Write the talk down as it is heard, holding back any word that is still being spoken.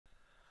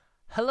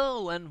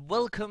Hello and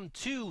welcome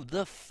to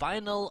the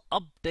final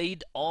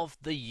update of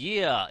the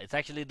year. It's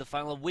actually the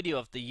final video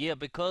of the year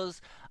because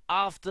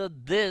after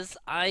this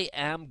I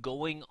am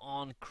going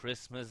on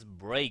Christmas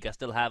break. I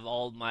still have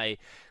all my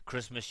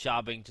Christmas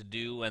shopping to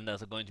do, and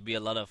there's going to be a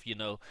lot of,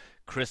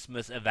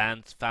 Christmas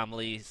events,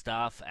 family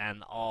stuff,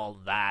 and all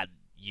that,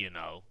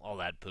 all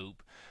that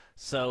poop.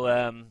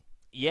 So,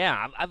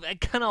 yeah, I've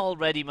kind of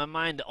already, my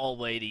mind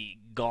already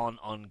gone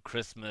on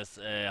Christmas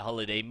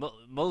holiday,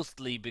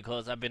 mostly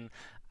because I've been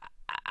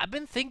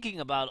thinking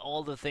about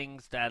all the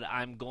things that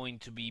I'm going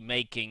to be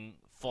making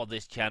for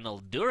this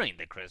channel during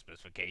the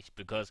Christmas vacation,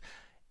 because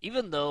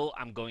even though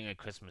I'm going on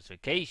Christmas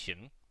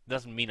vacation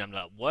doesn't mean I'm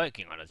not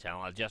working on the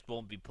channel. I just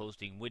won't be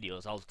posting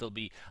videos.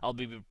 I'll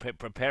be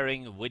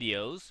preparing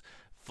videos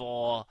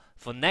for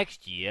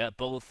next year,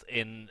 both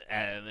in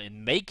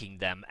making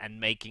them and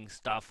making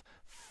stuff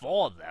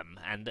for them.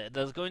 And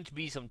there's going to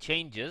be some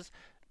changes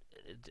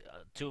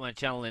to my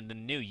channel in the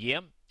new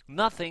year.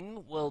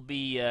 Nothing will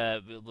be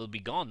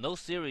gone. No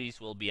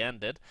series will be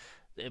ended,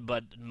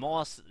 but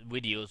more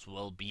videos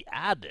will be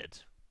added.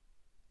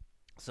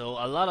 So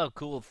a lot of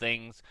cool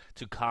things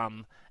to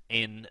come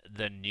in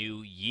the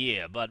new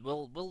year. But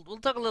we'll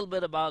talk a little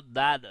bit about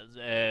that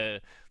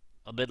a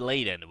bit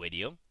later in the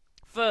video.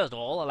 First of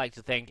all, I'd like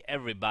to thank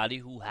everybody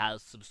who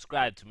has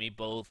subscribed to me,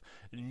 both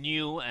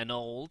new and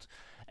old.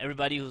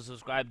 Everybody who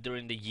subscribed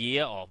during the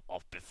year or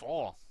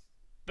before.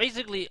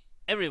 Basically,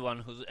 everyone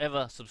who's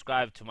ever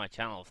subscribed to my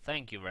channel,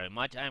 thank you very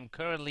much. I am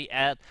currently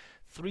at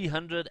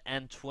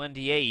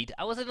 328.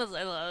 I was it was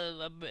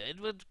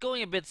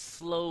going a bit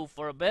slow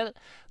for a bit,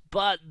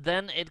 but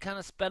then it kind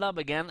of sped up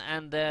again,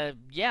 and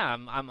yeah,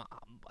 I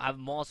have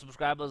more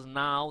subscribers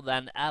now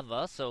than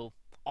ever, so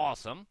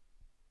awesome.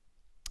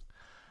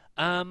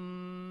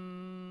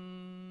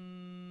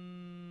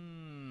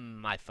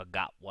 I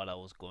forgot what I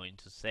was going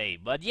to say,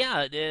 but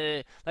yeah,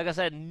 like I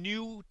said,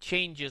 new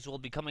changes will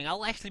be coming.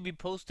 I'll actually be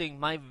posting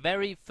my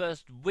very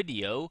first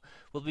video.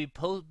 Will be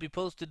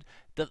posted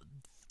the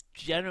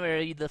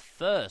January the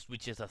 1st,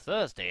 which is a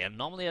Thursday, and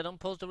normally I don't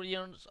post a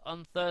video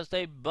on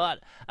Thursday, but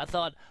I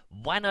thought,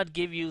 why not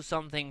give you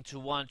something to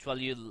watch while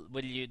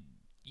you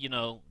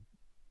know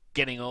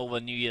getting over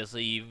New Year's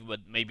Eve, but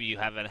maybe you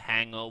have a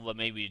hangover,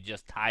 maybe you're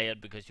just tired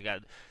because you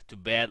got to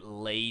bed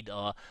late,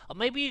 or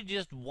maybe you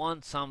just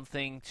want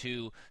something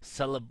to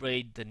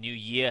celebrate the new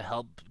year,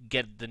 help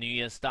get the new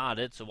year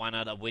started. So why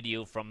not a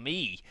video from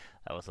me?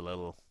 That was a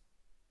little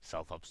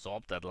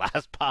self-absorbed, that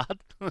last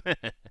part.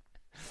 But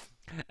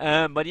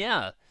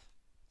yeah,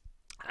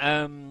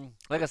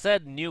 like I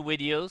said, new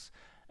videos,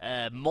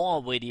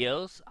 more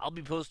videos. I'll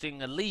be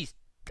posting at least,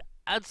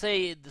 I'd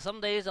say some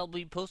days I'll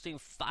be posting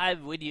 5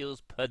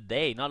 videos per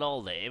day, not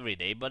all day, every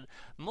day, but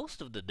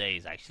most of the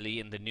days actually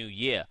in the new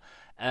year.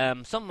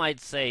 Some might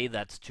say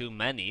that's too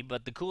many,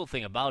 but the cool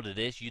thing about it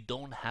is you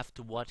don't have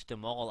to watch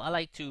them all. I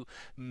like to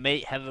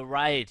have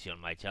variety on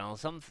my channel,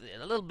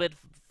 a little bit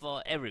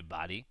for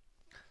everybody.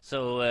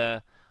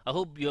 So I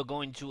hope you're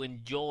going to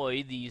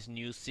enjoy these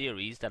new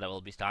series that I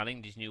will be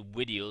starting, these new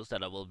videos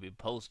that I will be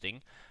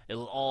posting.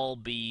 It'll all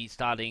be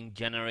starting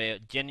January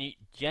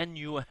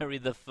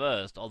the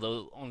 1st,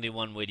 although only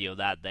one video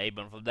that day,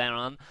 but from there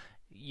on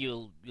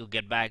you'll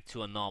get back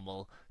to a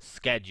normal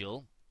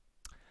schedule.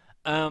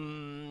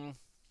 Um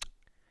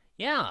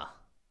yeah.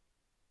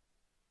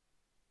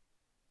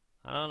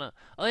 I don't know.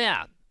 Oh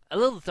yeah, a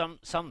little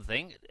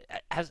something.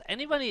 Has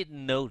anybody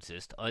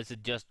noticed, or is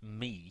it just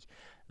me,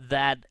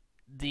 that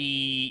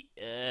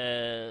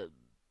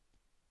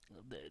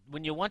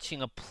when you're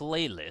watching a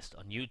playlist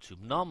on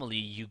YouTube, normally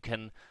you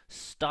can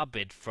stop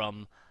it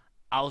from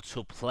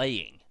auto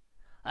playing.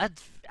 I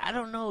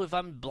don't know if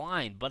I'm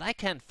blind, but I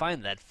can't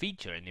find that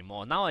feature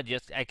anymore. Now I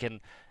can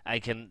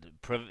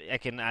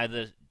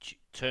either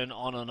turn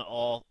on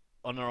or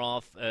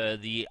off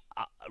the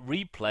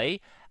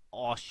replay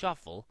or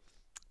shuffle,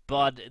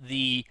 but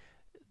the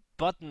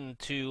button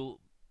to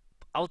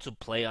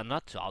autoplay or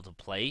not to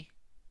autoplay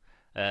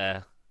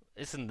uh,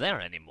 isn't there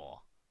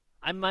anymore.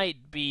 I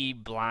might be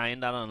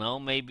blind, I don't know,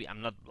 maybe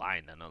I'm not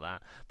blind, I know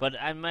that, but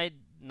I might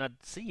not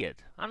see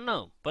it. I don't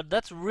know, but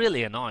that's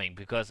really annoying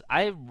because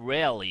I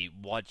rarely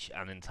watch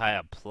an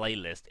entire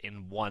playlist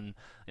in one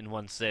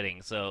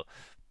sitting, so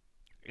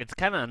it's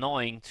kind of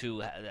annoying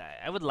to.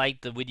 I would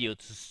like the video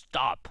to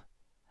stop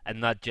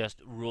and not just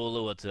roll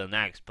over to the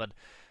next, but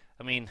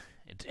I mean,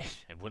 it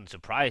wouldn't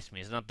surprise me.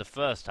 It's not the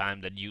first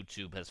time that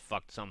YouTube has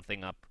fucked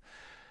something up.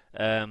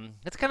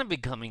 It's kind of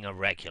becoming a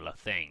regular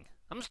thing.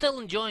 I'm still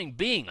enjoying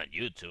being on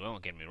YouTube.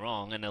 Don't get me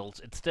wrong, and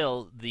it's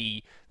still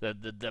the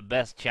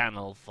best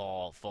channel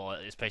for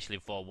especially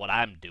for what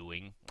I'm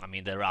doing. I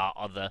mean, there are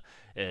other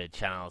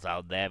channels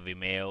out there,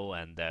 Vimeo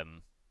and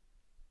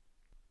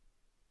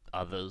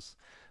others,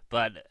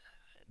 but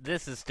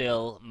this is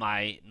still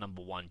my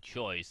number one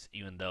choice.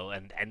 Even though,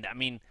 and I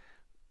mean,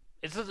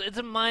 it's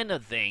a minor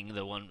thing,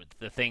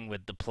 the thing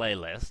with the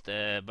playlist,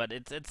 but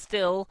it's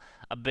still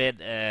a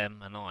bit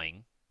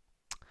annoying.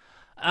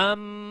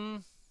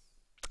 Um,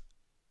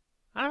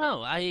 I don't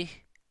know.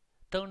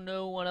 don't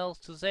know what else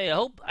to say. I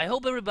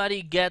hope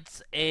everybody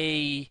gets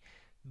a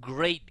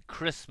great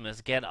Christmas,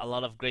 get a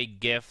lot of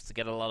great gifts,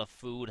 get a lot of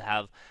food,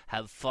 have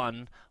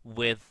fun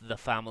with the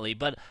family.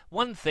 But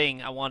one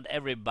thing I want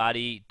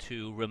everybody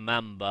to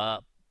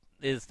remember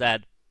is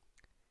that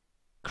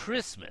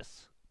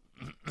Christmas,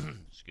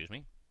 excuse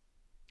me,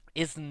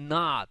 is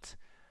not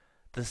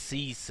the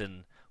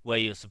season where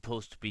you're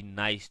supposed to be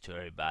nice to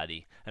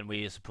everybody and where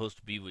you're supposed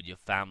to be with your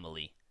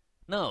family.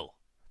 No,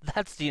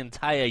 that's the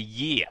entire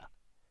year.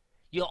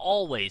 You're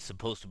always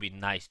supposed to be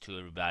nice to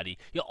everybody.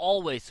 You're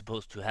always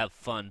supposed to have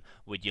fun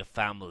with your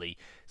family.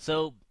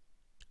 So,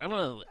 I don't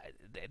know.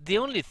 The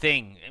only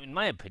thing, in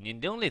my opinion,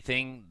 the only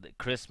thing that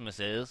Christmas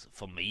is,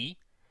 for me,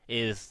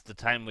 is the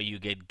time where you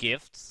get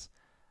gifts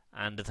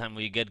and the time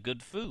where you get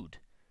good food.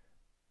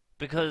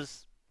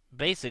 Because,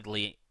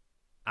 basically,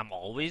 I'm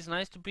always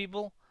nice to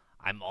people.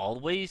 I'm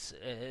always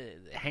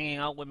hanging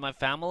out with my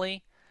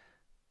family.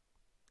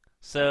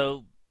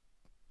 So,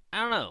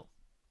 I don't know.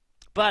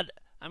 But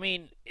I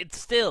mean, I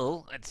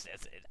still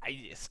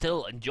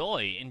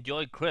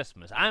enjoy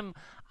Christmas. I'm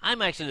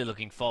actually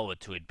looking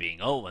forward to it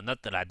being over.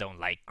 Not that I don't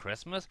like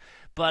Christmas,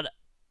 but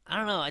I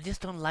don't know. I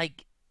just don't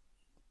like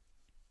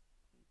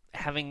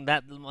having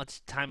that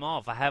much time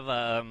off. I have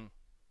I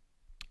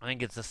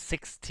think it's a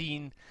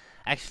 16,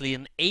 actually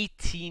an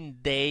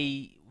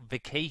 18-day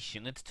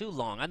vacation. It's too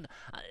long.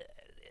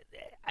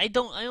 I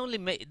don't. I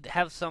only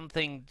have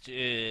something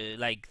to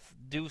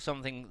do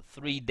something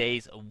 3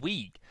 days a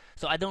week,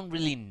 so I don't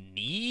really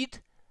need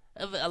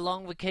a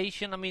long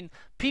vacation. I mean,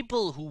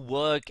 people who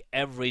work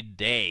every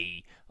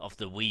day of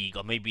the week,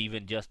 or maybe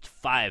even just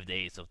 5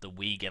 days of the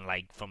week, and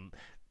like from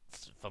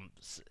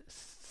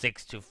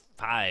 6 to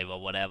 5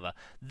 or whatever,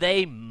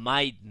 they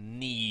might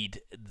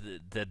need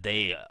the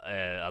day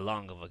a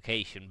longer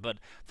vacation. But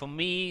for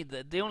me,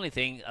 the only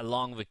thing a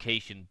long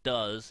vacation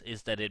does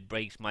is that it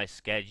breaks my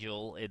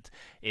schedule. It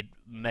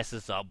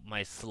messes up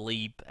my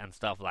sleep and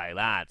stuff like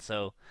that.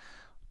 So,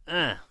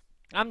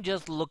 I'm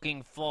just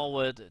looking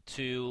forward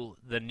to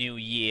the new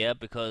year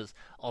because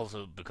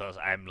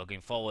I'm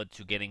looking forward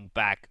to getting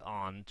back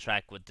on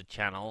track with the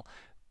channel,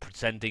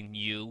 presenting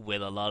you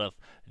with a lot of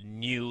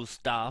new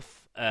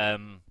stuff.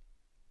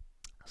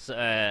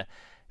 So,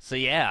 so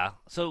yeah.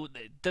 So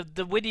the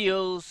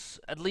videos,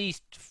 at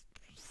least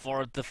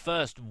for the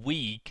first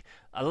week,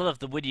 a lot of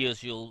the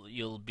videos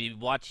you'll be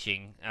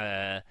watching.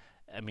 I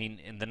mean,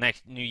 in the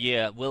next new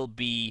year, will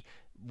be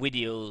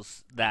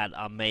videos that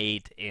are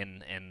made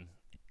in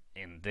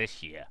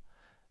this year.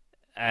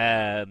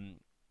 Um,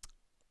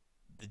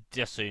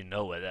 just so you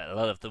know, a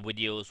lot of the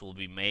videos will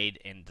be made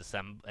in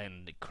December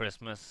and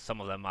Christmas.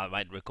 Some of them I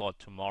might record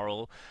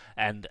tomorrow,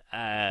 and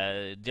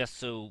just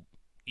so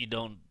you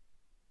don't.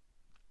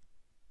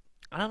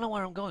 I don't know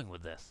where I'm going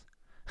with this.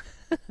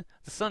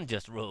 The sun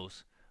just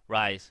rose,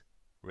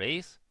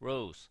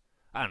 rose.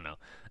 I don't know.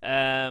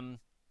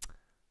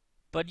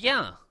 But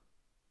yeah,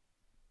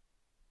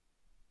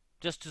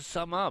 just to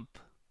sum up,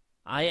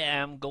 I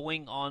am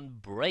going on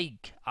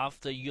break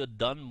after you're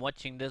done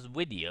watching this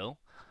video.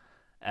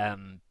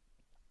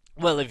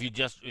 Well, if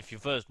you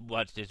first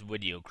watch this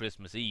video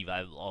Christmas Eve,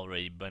 I've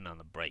already been on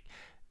a break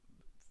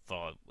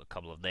for a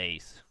couple of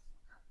days.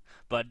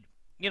 But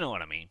you know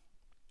what I mean.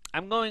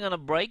 I'm going on a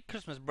break,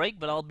 Christmas break,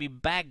 but I'll be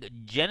back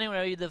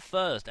January the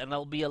 1st, and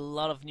there'll be a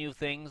lot of new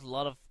things, a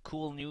lot of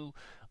cool new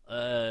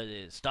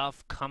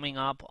stuff coming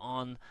up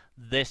on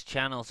this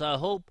channel. So I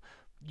hope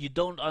you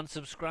don't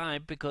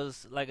unsubscribe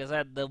because, like I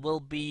said, there will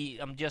be.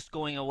 I'm just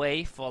going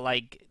away for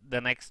like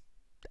the next.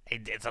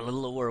 It's a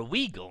little over a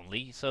week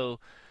only, so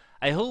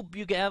I hope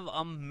you have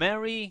a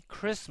Merry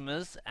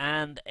Christmas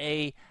and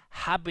a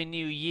Happy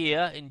New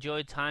Year.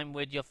 Enjoy time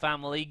with your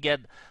family.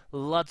 Get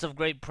lots of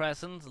great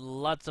presents,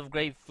 lots of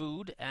great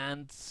food,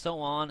 and so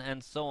on,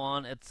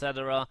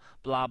 etc.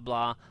 Blah,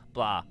 blah,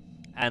 blah.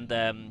 And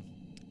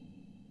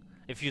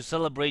if you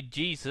celebrate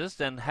Jesus,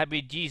 then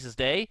Happy Jesus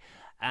Day.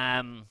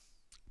 I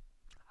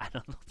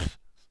don't know.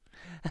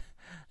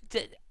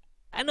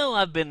 I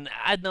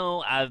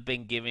know I've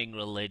been giving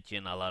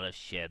religion a lot of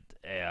shit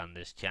on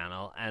this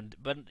channel,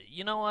 but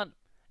you know what?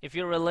 If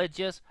you're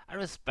religious, I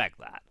respect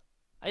that.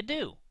 I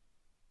do.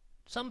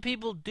 Some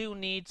people do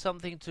need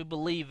something to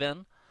believe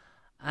in,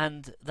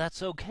 and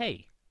that's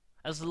okay,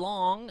 as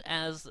long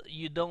as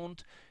you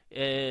don't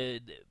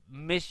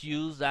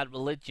misuse that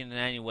religion in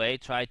any way.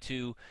 Try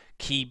to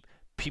keep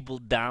people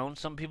down.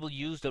 Some people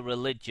use the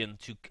religion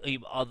to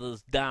keep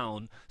others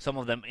down. Some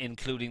of them,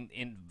 including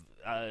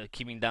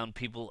keeping down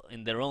people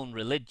in their own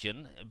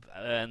religion,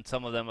 and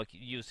some of them are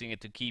using it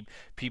to keep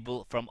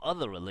people from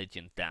other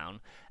religions down,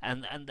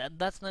 and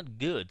that's not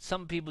good.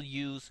 Some people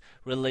use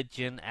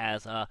religion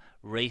as a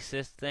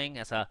racist thing,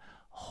 as a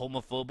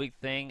homophobic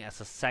thing, as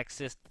a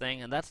sexist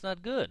thing, and that's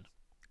not good.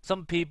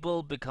 Some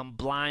people become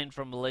blind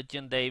from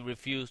religion. They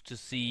refuse to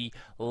see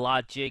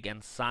logic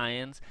and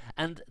science,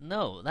 and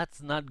no,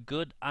 that's not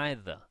good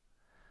either.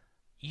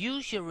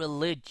 Use your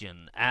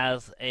religion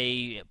as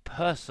a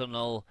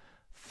personal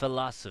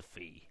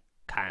philosophy,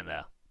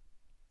 kinda.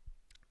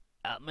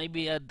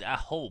 maybe a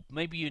hope.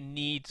 Maybe you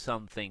need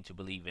something to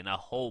believe in. A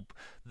hope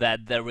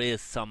that there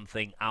is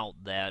something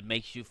out there. It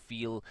makes you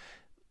feel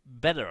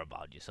better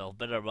about yourself,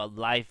 better about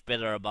life,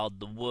 better about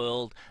the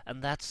world,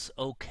 and that's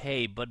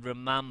okay. But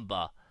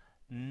remember,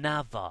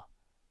 never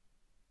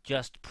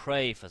just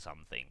pray for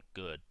something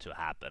good to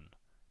happen.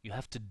 You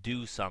have to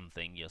do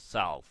something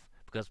yourself.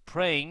 Because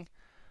praying,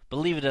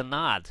 believe it or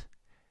not,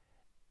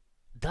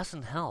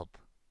 doesn't help.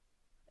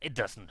 It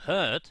doesn't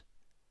hurt,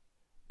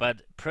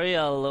 but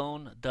prayer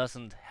alone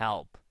doesn't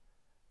help.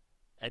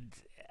 And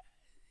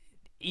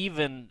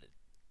even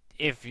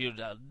if you,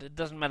 it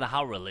doesn't matter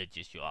how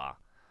religious you are.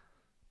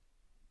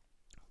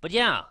 But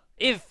yeah,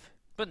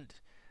 but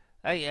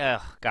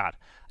God,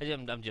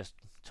 I'm just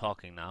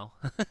talking now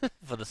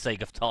for the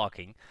sake of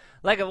talking.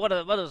 Like what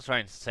I was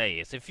trying to say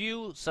is, if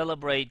you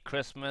celebrate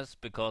Christmas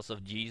because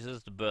of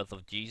Jesus, the birth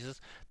of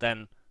Jesus,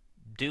 then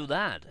do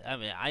that. I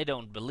mean, I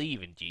don't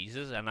believe in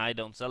Jesus, and I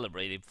don't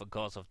celebrate it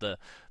because of the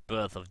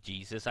birth of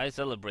Jesus. I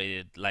celebrate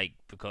it like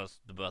because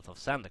the birth of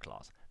Santa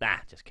Claus. Nah,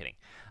 just kidding.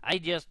 I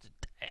just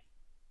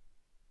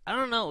I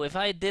don't know if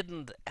I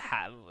didn't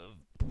have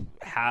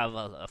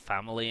a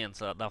family and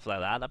stuff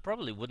like that, I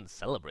probably wouldn't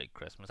celebrate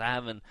Christmas. I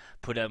haven't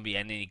put up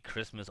any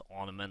Christmas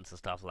ornaments and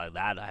stuff like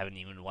that. I haven't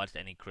even watched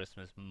any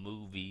Christmas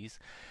movies.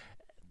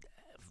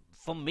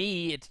 For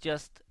me, it's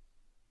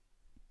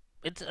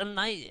a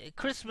night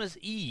Christmas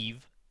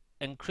Eve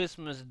and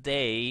Christmas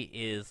Day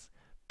is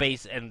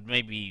base, and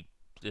maybe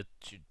the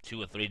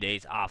 2 or 3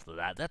 days after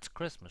that. That's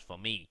Christmas for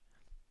me,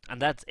 and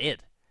that's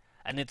it.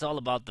 And it's all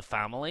about the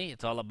family.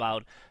 It's all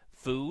about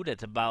food.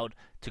 It's about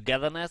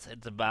togetherness.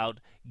 It's about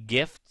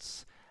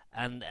gifts,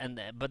 and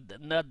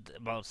but not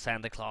about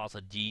Santa Claus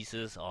or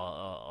Jesus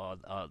or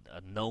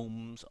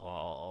gnomes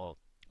or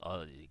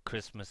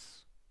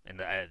Christmas.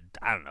 And I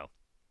don't know.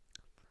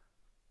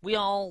 We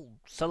all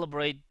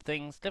celebrate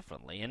things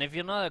differently, and if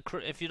you're not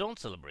if you don't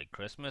celebrate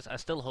Christmas, I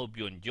still hope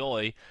you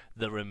enjoy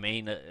the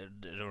remainder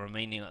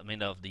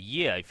of the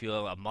year. If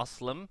you're a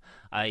Muslim,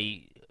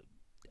 I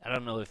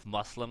don't know if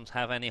Muslims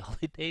have any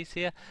holidays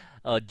here.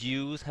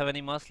 Jews have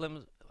any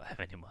Muslims? Have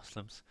any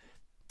Muslims?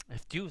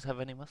 If Jews have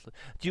any Muslims,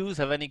 Jews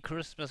have any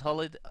Christmas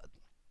holiday?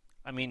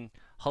 I mean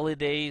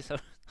holidays.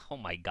 Oh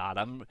my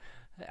God,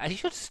 I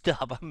should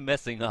stop. I'm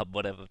messing up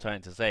what I'm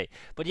trying to say.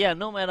 But yeah,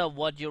 no matter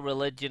what your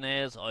religion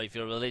is, or if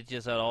you're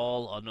religious at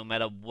all, or no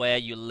matter where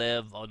you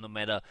live, or no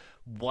matter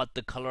what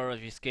the color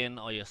of your skin,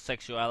 or your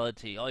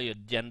sexuality, or your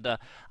gender,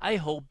 I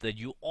hope that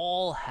you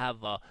all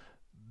have a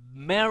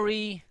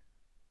merry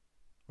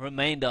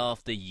remainder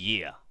of the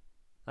year.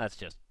 Let's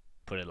just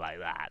put it like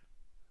that.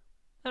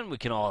 And we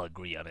can all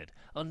agree on it.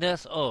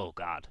 Unless, oh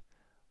God,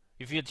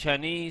 if you're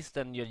Chinese,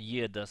 then your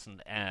year doesn't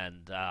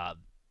end.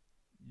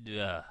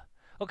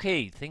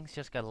 Okay, things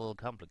just got a little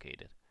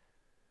complicated.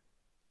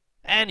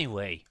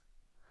 Anyway,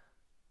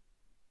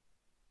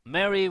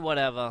 merry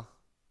whatever,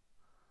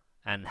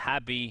 and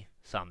happy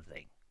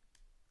something.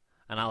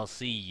 And I'll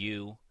see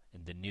you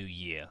in the new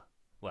year.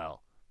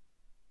 Well,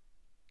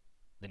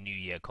 the new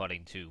year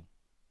according to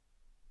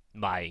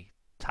my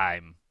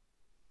time.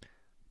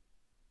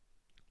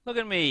 Look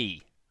at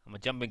me. I'm a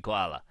jumping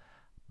koala.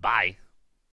 Bye.